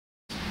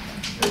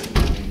that's the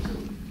thing too.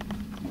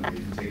 You know, you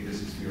can take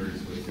this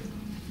experience with you.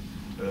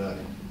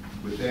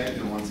 With that,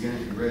 you know, once again,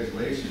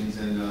 congratulations,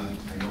 and I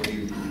know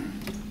you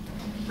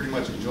pretty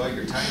much enjoyed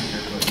your time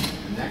here, but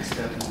the next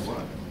step is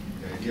what?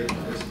 The idea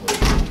for this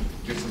was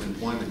get some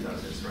employment out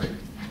of this, right?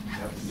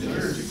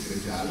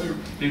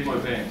 Big boy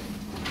pants.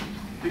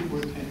 Big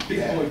boy pants. Big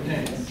boy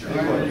pants. You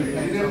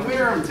didn't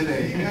wear them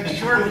today. You got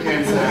short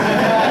pants on.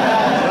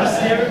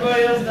 See,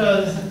 everybody else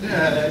does.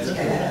 Yeah, that's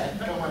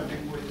cool. Come on,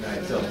 big boy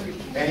pants. So,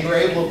 and you were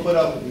able to put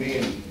up with me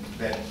and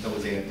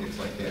those antics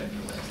like that for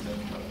the last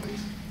couple of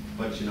weeks.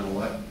 But you know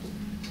what?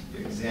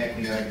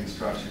 Exactly at a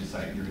construction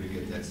site, you're going to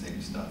get that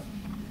same stuff.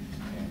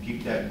 And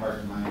keep that part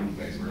in mind.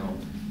 You guys were all,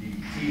 you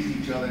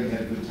teased each other, you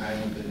had a good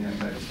time with it and that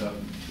type of stuff.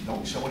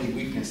 Don't show any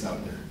weakness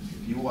out there.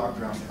 If you walked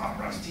around and said, oh,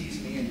 Russ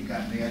teased me and you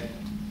got mad,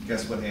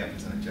 guess what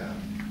happens on a job?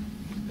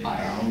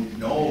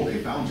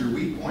 They found your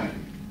weak point.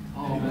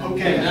 Oh,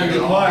 Okay, that'd be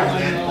hard.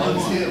 that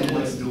bugs him,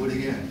 let's do it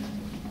again.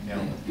 You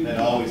know, that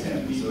always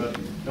happens. So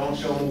don't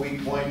show him a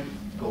weak point,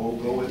 go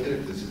with it.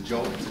 If it's a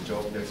joke, it's a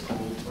joke, that's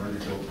cool, learn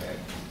the joke back.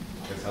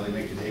 That's how they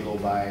make the day go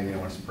by, and you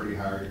know, it's pretty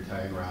hard, you're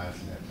tying rods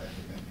and that type of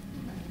thing.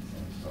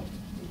 So,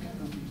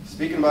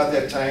 speaking about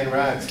that tying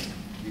rods,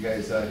 you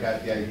guys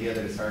got the idea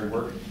that it's hard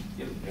work?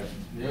 Yep.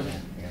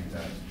 And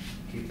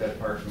keep that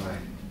part in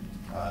mind.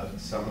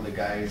 Some of the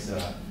guys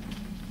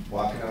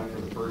walking out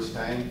for the first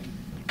time,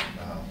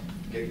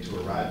 getting to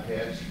a rod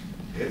patch,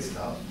 it's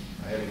tough.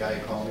 I had a guy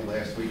call me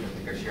last week, I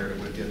think I shared it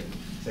with you,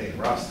 saying,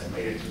 Russ, I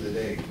made it through the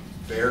day,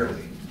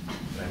 barely,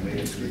 but I made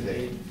it through the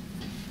day.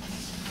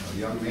 A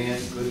young man,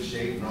 good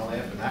shape and all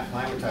that, but not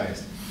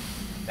climatized.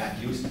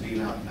 Not used to being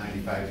out in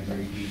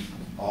 95-degree heat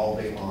all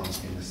day long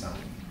in the sun.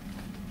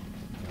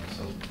 You know,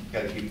 so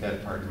got to keep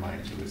that part in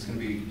mind too. It's going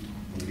to be,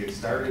 when you get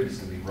started, it's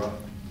going to be rough.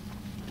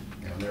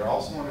 You know, they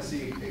also want to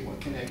see, hey,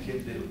 what can that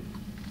kid do?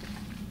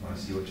 Want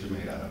to see what you're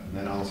made out of. And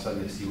then all of a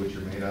sudden they see what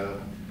you're made out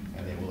of,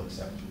 and they will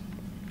accept you.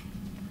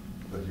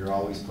 But you're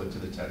always put to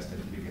the test at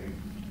the beginning.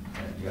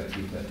 And you got to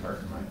keep that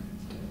part in mind.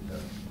 And,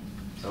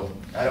 so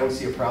I don't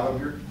see a problem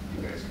here.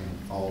 You guys can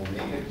all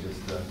make it. Just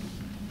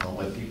don't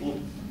let people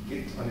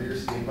get under your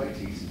skin by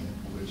teasing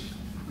you, which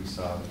we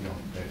saw, you know,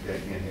 that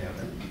can't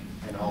happen.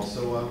 And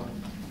also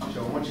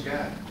show them what you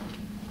got.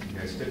 You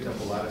guys picked up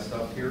a lot of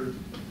stuff here.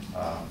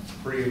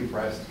 Pretty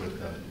impressed with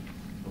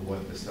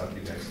what the stuff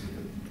you guys do.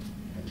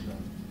 And, you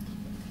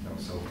know,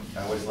 so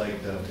I always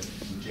liked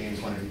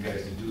James wanted you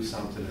guys to do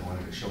something. I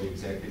wanted to show you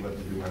exactly what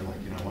to do. I'm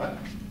like, you know what?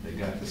 They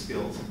got the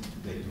skills.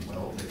 They can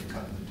weld. They can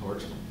cut the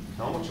torch.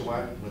 Tell them what you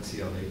want. Let's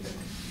see how they think.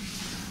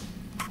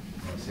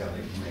 Let's see how they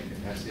can make it.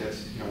 That's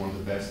you know, one of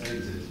the best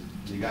things is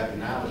you got the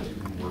knowledge, you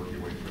can work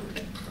your way through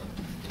it.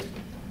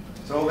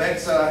 So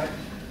that's the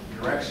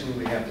direction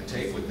we have to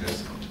take with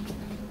this.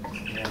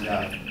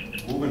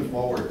 And moving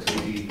forward to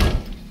the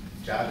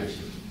job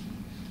issue.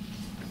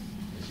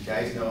 As you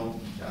guys know,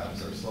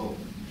 jobs are slow.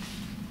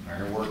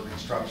 Iron work,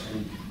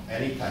 construction,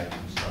 any type of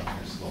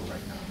construction is slow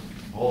right now.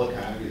 The whole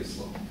economy is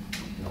slow,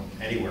 you know,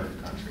 anywhere in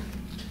the country.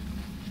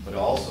 But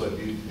also, if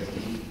you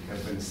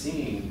have been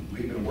seeing,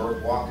 we've been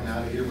walking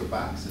out of here with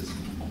boxes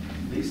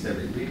at least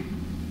every week.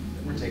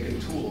 And we're taking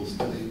tools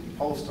to the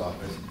post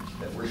office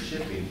that we're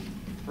shipping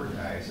for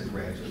guys and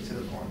graduates that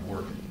are going to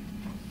work.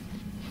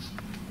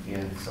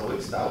 And so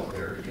it's out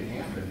there, it can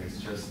happen. It's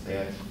just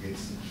that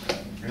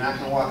you're not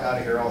going to walk out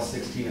of here, all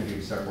 16 of you,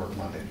 and start work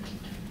Monday.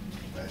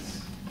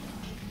 That's,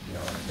 you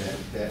know,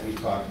 that we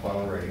talked about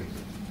already.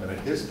 But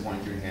at this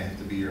point, you're going to have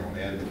to be your own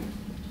advocate.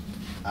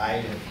 I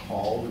have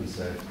called and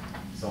said,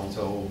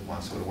 so-and-so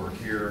wants to go to work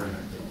here, and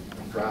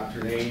I've dropped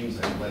your names,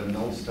 I've let them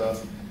know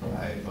stuff.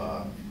 I've,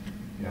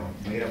 you know,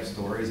 made up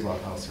stories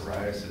about how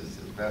psoriasis is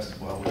the best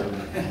welder.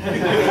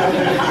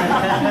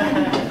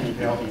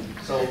 You know,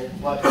 so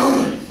what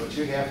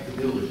you have to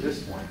do at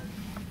this point,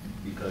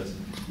 because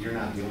you're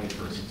not the only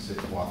person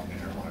sitting walking in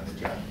there wanting a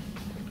job.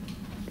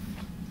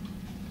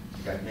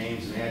 You got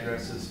names and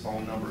addresses,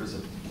 phone numbers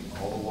of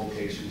all the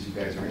locations you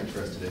guys are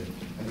interested in.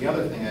 And the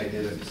other thing I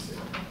did is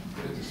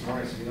this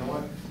morning, I said, you know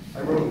what? I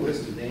wrote a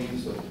list of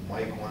names of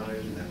Mike wanted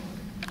and then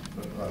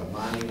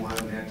Lonnie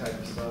wanted and that type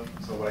of stuff.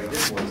 So what I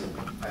did was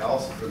I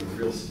also put in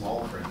real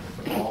small print,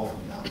 I put all of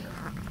them down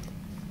there.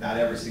 Not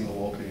every single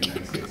local in the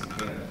United States and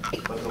Canada,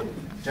 but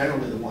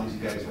generally the ones you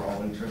guys were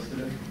all interested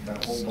in.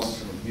 Got a whole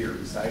bunch of them here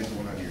besides the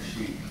one on your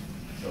sheet.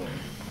 So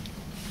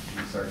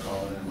you start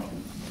calling them up.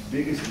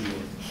 Biggest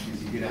deal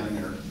is you get on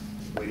their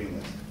waiting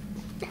list.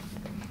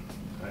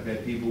 I've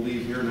had people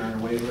leave here and on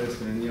their waiting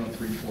list, and then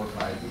 3, 4,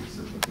 5 weeks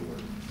of the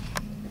work.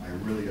 I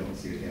really don't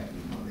see it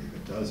happening Monday. If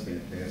it does,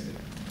 fantastic.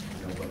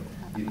 But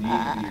you need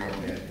to be your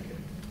own advocate.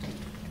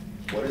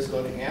 What is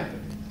going to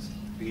happen is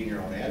being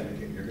your own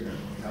advocate, you're going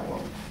to tell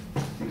them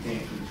you came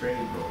through the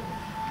training program.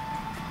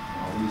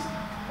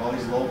 All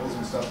these locals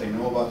and stuff, they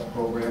know about the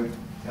program.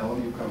 Tell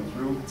them you come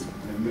through.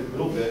 In a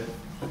little bit,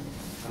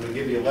 I'm going to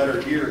give you a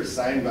letter here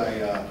signed by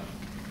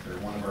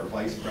one of our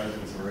vice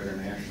presidents of our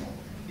international.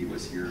 He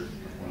was here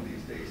one of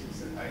these days and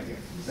said hi again.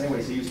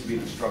 Anyways, he used to be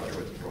an instructor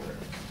with the program.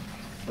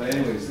 But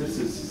anyways, this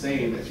is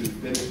saying that you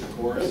finished the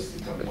course,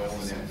 you've done well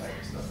in that type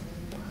of stuff.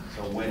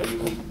 So when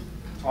you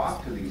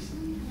talk to these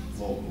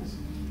locals,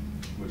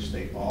 which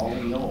they all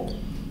know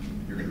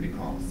you're gonna be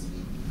calling,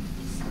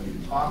 when you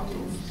talk to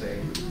them, say,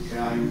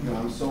 yeah,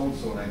 I'm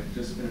so-and-so, and I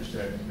just finished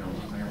that,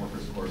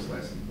 IronWorkers course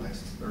last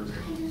Thursday.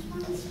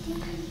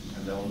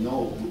 And they'll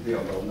know,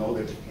 they'll know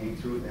that you came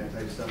through it and that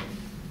type of stuff.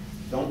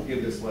 Don't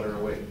give this letter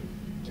away.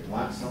 If you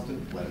want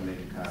something, let them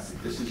make a copy.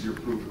 This is your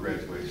proof of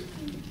graduation.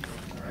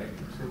 All right?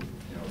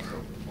 So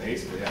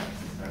basically, yeah,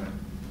 kind of,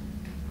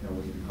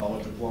 we can call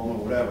it diploma,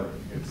 whatever.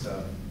 It's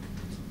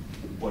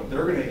what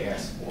they're going to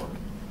ask for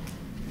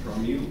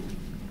from you.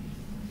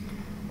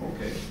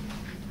 Okay,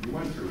 you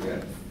went through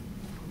that.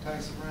 Tie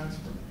some rods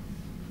for me.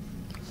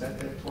 Set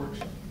that torch.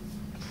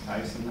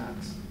 Tie some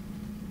knots.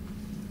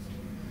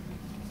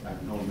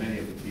 I've known many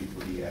of the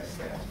people he asked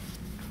that.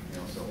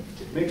 So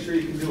make sure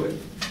you can do it.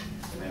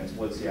 And that's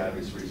what's the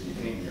obvious reason you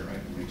came here,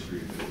 right? To make sure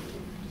you do it.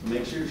 So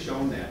make sure you're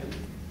shown that.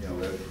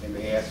 That they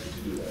may ask you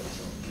to do that.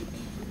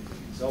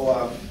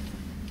 So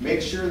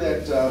make sure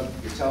that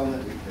you're telling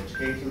them that you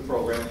came through the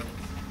program.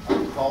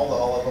 I've called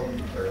all of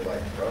them. They're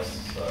like Russ.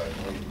 You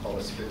can call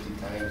us 50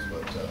 times,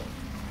 but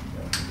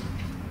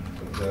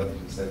it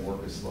said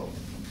work is slow.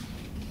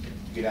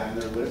 Get on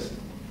their list.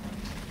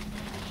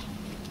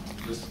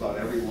 Just about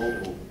every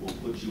local will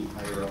put you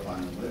higher up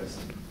on the list.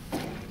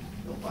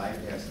 They'll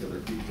bypass the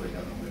other people they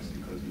have on the list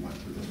because you went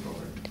through this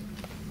program.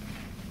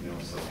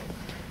 So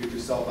get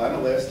yourself on the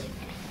list.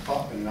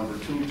 And number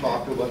 2,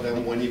 talk to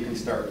them when you can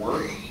start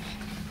work.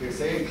 They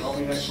say, hey, call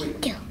me next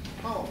week.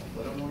 Oh,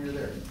 let them know you're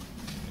there.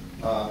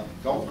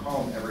 Don't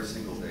call them every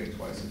single day,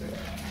 twice a day.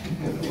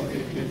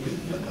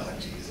 Oh,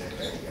 geez,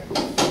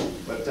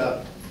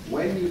 but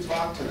when you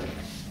talk to them,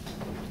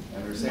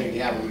 and they're saying,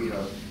 yeah, we're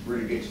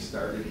going to get you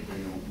started,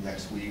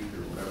 next week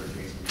or whatever the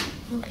case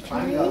may be,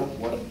 find out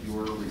what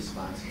your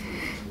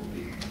responsibilities will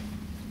be.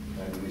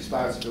 And the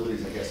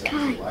responsibilities, I guess, are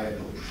the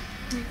liabilities.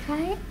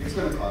 It's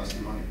going to cost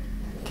you money.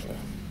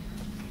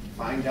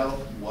 Find out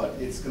what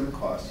it's going to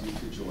cost you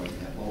to join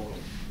that local.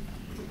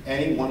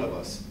 Any one of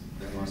us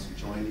that wants to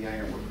join the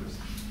Ironworkers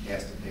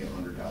has to pay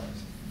 $100.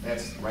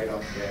 That's right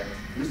off the bat.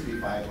 It used to be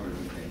 $500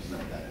 and things,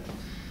 not that.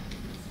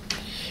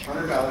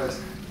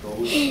 $100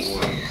 goes to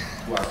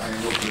our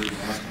Ironworkers,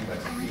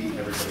 that's a fee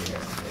everybody has to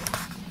pay.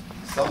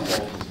 Some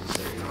locals will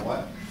say, you know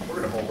what, we're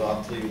going to hold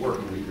off till you work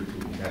a week or 2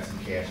 and got some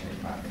cash in your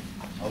pocket.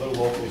 Other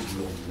locals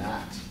will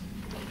not.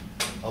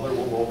 Other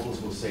locals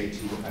will say to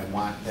you, I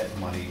want that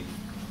money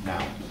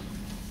now.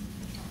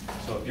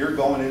 So if you're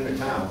going into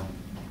town,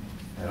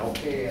 and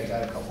okay, I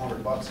got a couple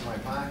 $100 in my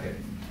pocket,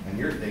 and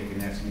you're thinking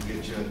that's going to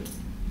get you,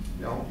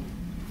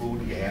 food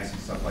and gas and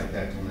stuff like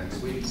that till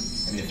next week,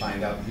 and you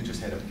find out you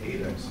just had to pay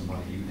them some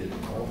money you didn't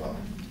know about.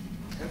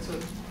 That's a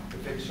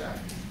big shock.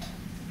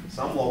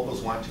 Some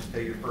locals want you to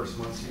pay your first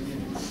month's union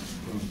dues.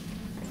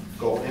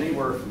 Go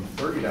anywhere from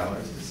 $30 to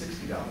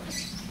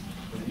 $60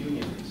 for the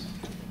union dues.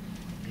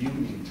 You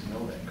need to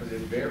know that because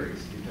it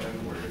varies depending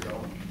on where you're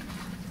going.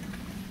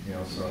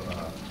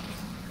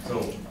 So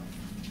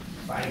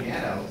finding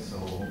that out. So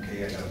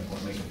okay, I got to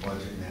make a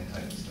budget and that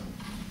type of stuff.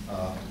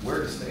 Where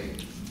to stay?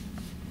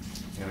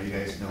 You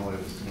guys know it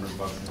was $200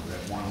 for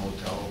that one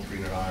hotel,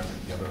 $300 at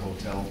the other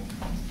hotel.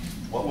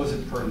 What was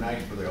it per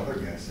night for the other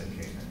guests that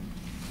came in?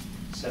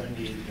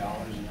 $78 a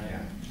night.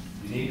 Yeah.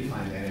 You need to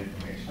find that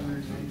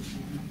information.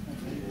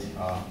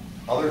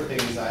 Other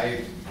things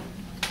I've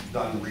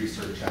done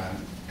research on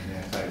and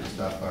that type of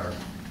stuff are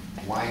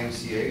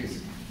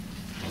YMCA's.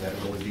 That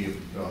really be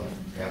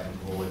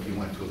applicable if you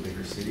went to a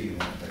bigger city and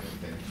that type of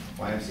thing.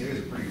 YMCA's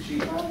are pretty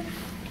cheap.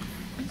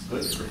 It's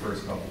good for the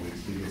first couple of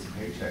weeks to get some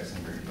paychecks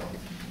and where you go.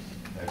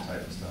 That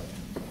type of stuff.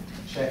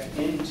 Check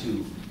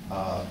into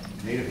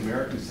Native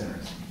American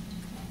centers.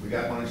 We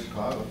got one in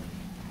Chicago.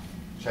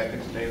 Check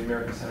into Native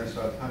American centers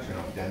throughout the country.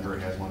 Denver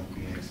has one,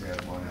 Phoenix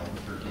has one,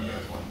 Albuquerque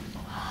has one.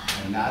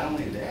 And not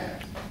only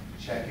that,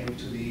 check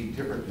into the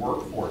different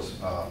workforce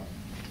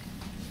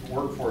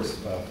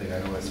thing. I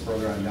know that's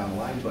further on down the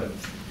line, but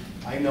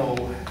I know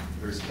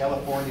there's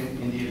California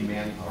Indian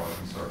Manpower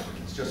Consortium.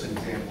 It's just an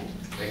example.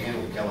 They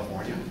handle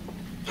California,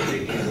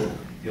 they handle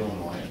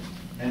Illinois,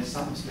 and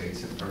some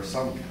states or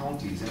some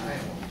counties in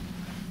Iowa.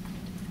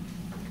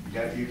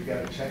 You've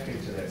got to check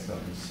into that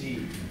stuff and see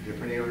in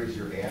different areas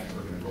you're at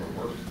or going to go to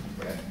work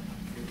at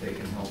if they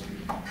can help you.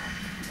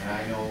 And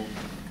I know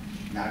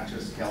not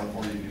just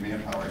California Indian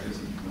Manpower, I just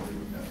familiar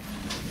with them.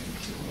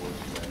 A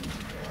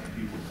lot of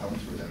people come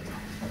through them.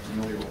 I'm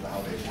familiar with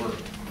how they work.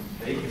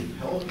 They can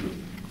help you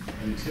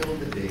until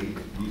the day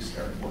you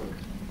start work.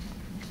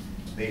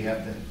 They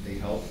help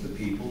the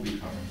people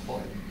become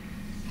employed.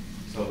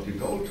 So if you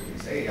go to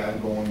and say, hey, I'm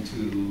going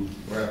to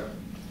wherever,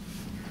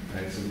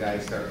 and some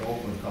guys started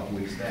Oakland a couple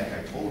weeks back,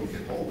 I told them,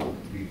 get hold of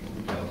people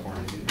in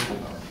California,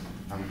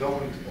 I'm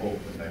going to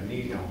Oakland, I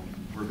need,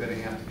 we're going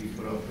to have to be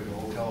put up in a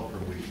hotel for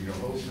a week,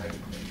 those type of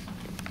things.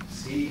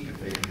 See if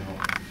they can help.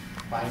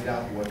 Find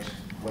out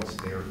what's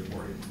there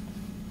for you.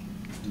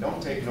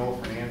 Don't take no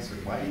for an answer.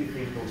 Why do you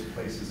think those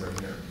places are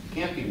there? You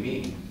can't be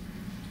mean.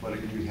 But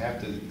you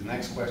have to, the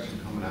next question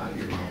coming out of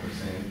your mouth is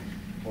saying,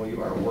 well,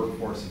 you are a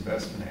Workforce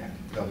Investment Act,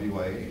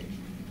 WIA.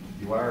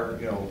 You are,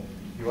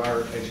 you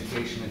are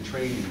education and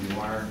training. You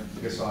are,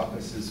 this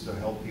office is to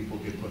help people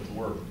get put to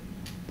work.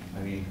 I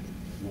mean,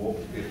 well,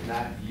 if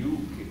not you,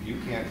 if you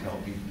can't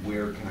help me,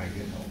 where can I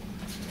get help?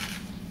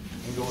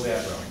 And go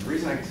that route. The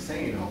reason I'm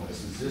saying all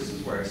this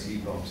is where I see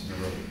bumps in the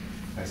road.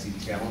 I see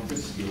talented,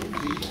 skilled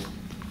people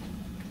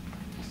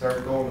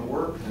start going to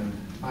work and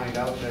find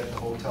out that the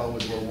hotel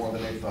was worth more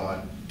than they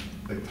thought.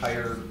 The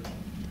tire,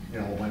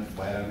 went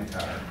flat on the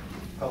car.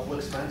 A couple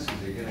expenses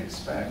they didn't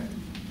expect.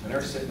 And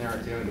they're sitting there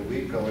at the end of the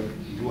week going,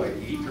 do I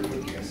eat or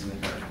put gas in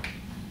the car?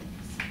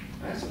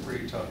 And that's a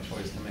pretty tough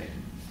choice to make.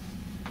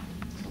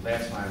 So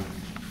that's why I'm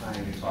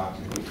trying to talk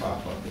to you. We've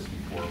talked about this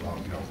before about,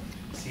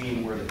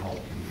 seeing where the help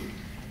can be.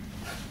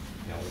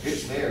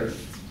 It's there,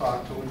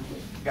 talk to them.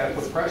 You gotta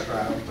put pressure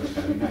on them, but it's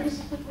gotta be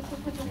nice.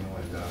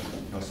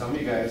 Some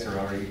of you guys are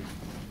already,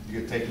 you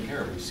get taken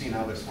care of. We've seen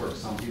how this works.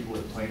 Some people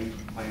have plane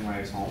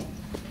rides home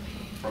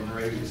from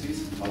their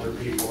agencies. Other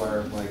people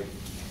are like,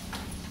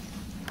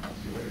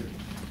 see you later,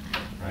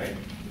 right?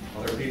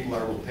 Other people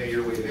are, will pay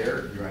your way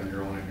there, you're on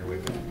your own on your way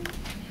back,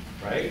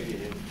 right?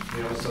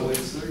 So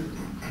it's,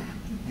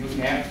 you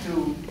have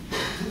to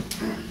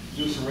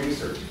do some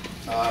research.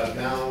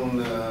 Down,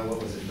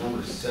 what was it,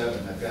 number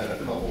 7, I've got a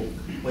couple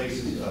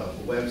places, a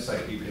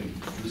website you can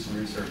do some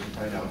research and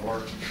find out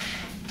more.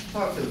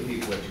 Talk to the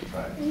people at your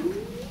tribe.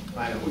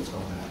 Find out what's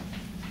going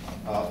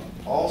on.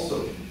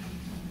 Also,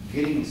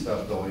 getting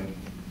stuff going.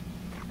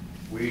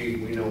 We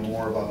know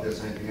more about this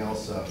than anything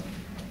else.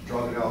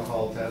 Drug and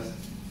alcohol test,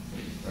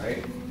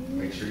 right?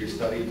 Make sure you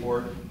study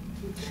for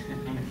it.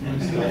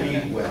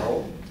 Study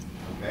well,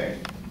 okay?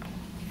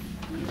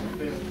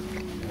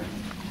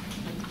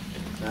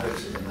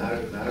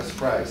 Not a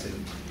surprise.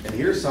 And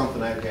here's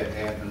something I've had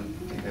happen.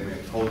 I think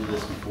I've told you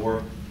this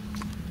before.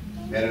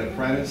 Had an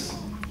apprentice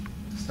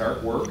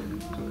start work,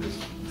 took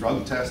his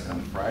drug test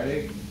on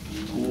Friday,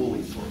 school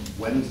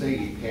for Wednesday,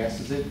 he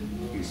passes it.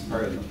 He's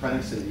part of the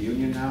apprentice in the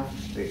union now.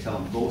 They tell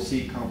him, go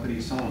see company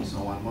so-and-so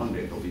on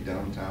Monday. They'll be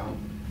downtown.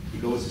 He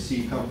goes to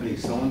see company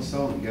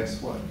so-and-so, and guess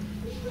what?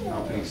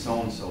 Company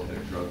so-and-so had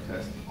a drug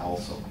test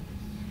also.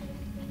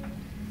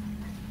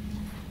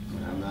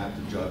 And I'm not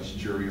the judge,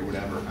 jury, or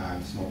whatever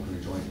on smoking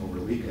a joint over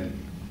the weekend.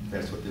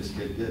 That's what this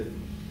kid did.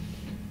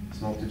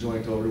 Smoked a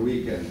joint over the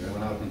weekend. I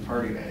went out and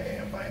partied,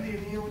 hey, if I need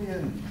a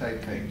union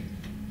type thing.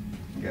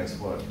 And guess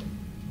what?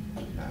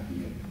 Not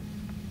me.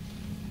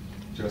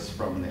 Just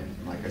from that.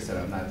 And like I said,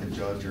 I'm not the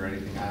judge or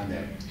anything on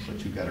that,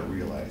 but you got to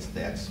realize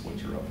that's what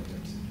you're up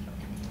against.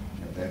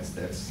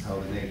 That's how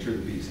the nature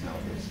of the beast now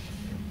is.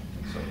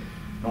 So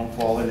don't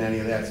fall into any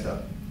of that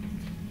stuff.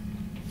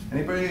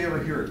 Anybody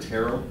ever hear of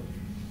TARO?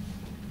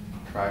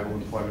 Tribal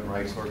Employment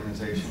Rights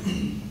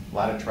Organization. A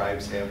lot of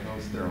tribes have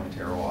those, their own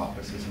TARO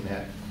offices and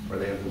that, or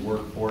they have the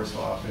workforce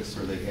office,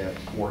 or they have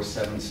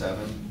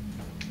 477.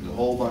 There's a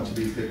whole bunch of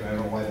these different, I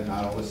don't know why they're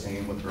not all the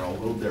same, but they're all a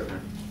little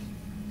different.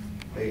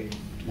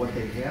 What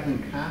they have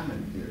in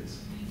common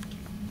is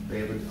they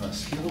have a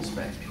skills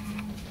bank.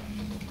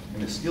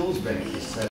 And the skills bank is set